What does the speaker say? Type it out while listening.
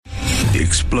The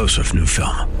explosive new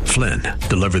film, Flynn,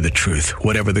 Deliver the Truth,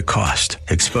 Whatever the Cost,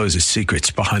 exposes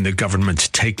secrets behind the government's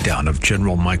takedown of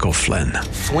General Michael Flynn.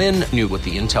 Flynn knew what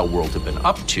the intel world had been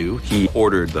up to. He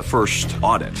ordered the first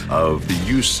audit of the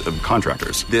use of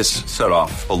contractors. This set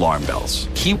off alarm bells.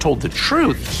 He told the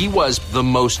truth. He was the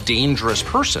most dangerous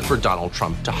person for Donald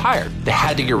Trump to hire. They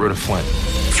had to get rid of Flynn.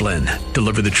 Flynn,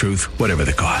 Deliver the Truth, Whatever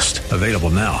the Cost. Available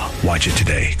now. Watch it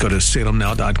today. Go to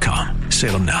salemnow.com.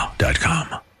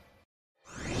 salemnow.com.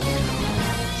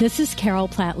 This is Carol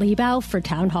Platt Liebau for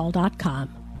townhall.com.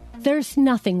 There's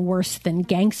nothing worse than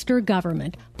gangster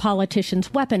government, politicians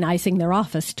weaponizing their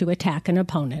office to attack an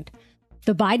opponent.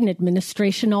 The Biden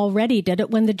administration already did it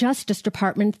when the Justice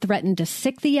Department threatened to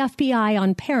sic the FBI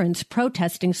on parents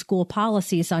protesting school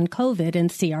policies on COVID and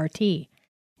CRT.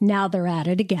 Now they're at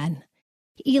it again.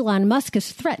 Elon Musk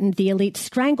has threatened the elite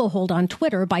stranglehold on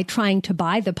Twitter by trying to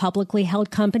buy the publicly held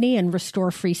company and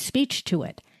restore free speech to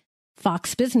it.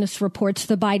 Fox Business reports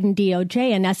the Biden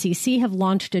DOJ and SEC have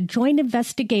launched a joint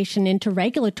investigation into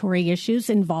regulatory issues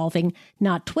involving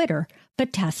not Twitter,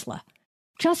 but Tesla.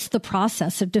 Just the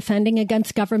process of defending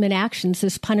against government actions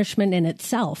is punishment in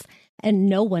itself, and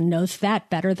no one knows that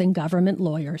better than government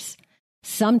lawyers.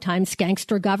 Sometimes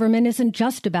gangster government isn't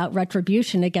just about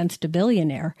retribution against a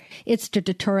billionaire. It's to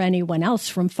deter anyone else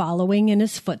from following in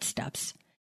his footsteps.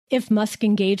 If Musk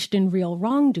engaged in real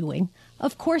wrongdoing,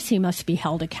 of course he must be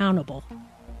held accountable.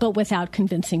 But without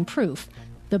convincing proof,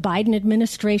 the Biden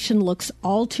administration looks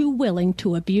all too willing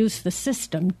to abuse the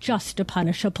system just to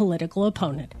punish a political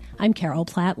opponent. I'm Carol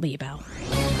Platt Liebau.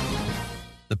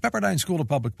 The Pepperdine School of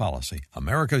Public Policy,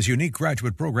 America's unique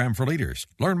graduate program for leaders.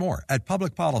 Learn more at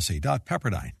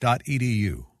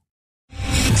publicpolicy.pepperdine.edu.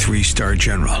 Three-star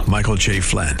General Michael J.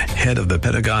 Flynn, head of the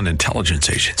Pentagon Intelligence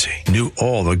Agency, knew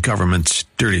all the government's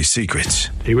dirty secrets.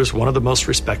 He was one of the most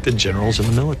respected generals in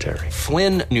the military.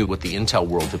 Flynn knew what the intel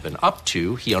world had been up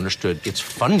to. He understood its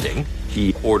funding.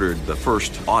 He ordered the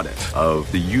first audit of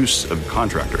the use of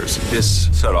contractors. This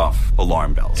set off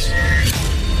alarm bells.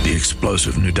 The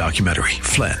explosive new documentary,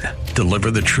 Flynn,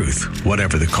 Deliver the Truth,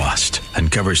 Whatever the Cost,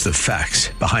 uncovers the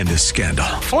facts behind this scandal.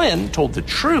 Flynn told the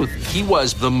truth. He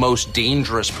was the most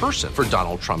dangerous person for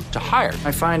Donald Trump to hire.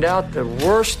 I find out the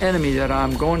worst enemy that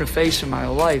I'm going to face in my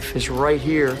life is right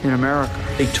here in America.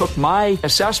 They took my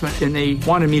assessment and they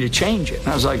wanted me to change it. And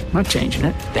I was like, I'm not changing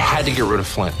it. They had to get rid of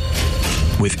Flynn.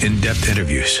 With in-depth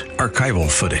interviews, archival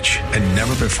footage, and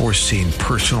never-before-seen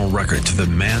personal records of the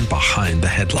man behind the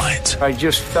headlines. I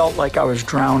just felt like I was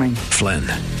drowning. Flynn,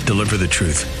 Deliver the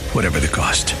Truth, Whatever the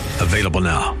Cost. Available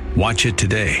now. Watch it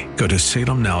today. Go to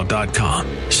salemnow.com.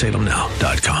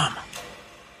 salemnow.com.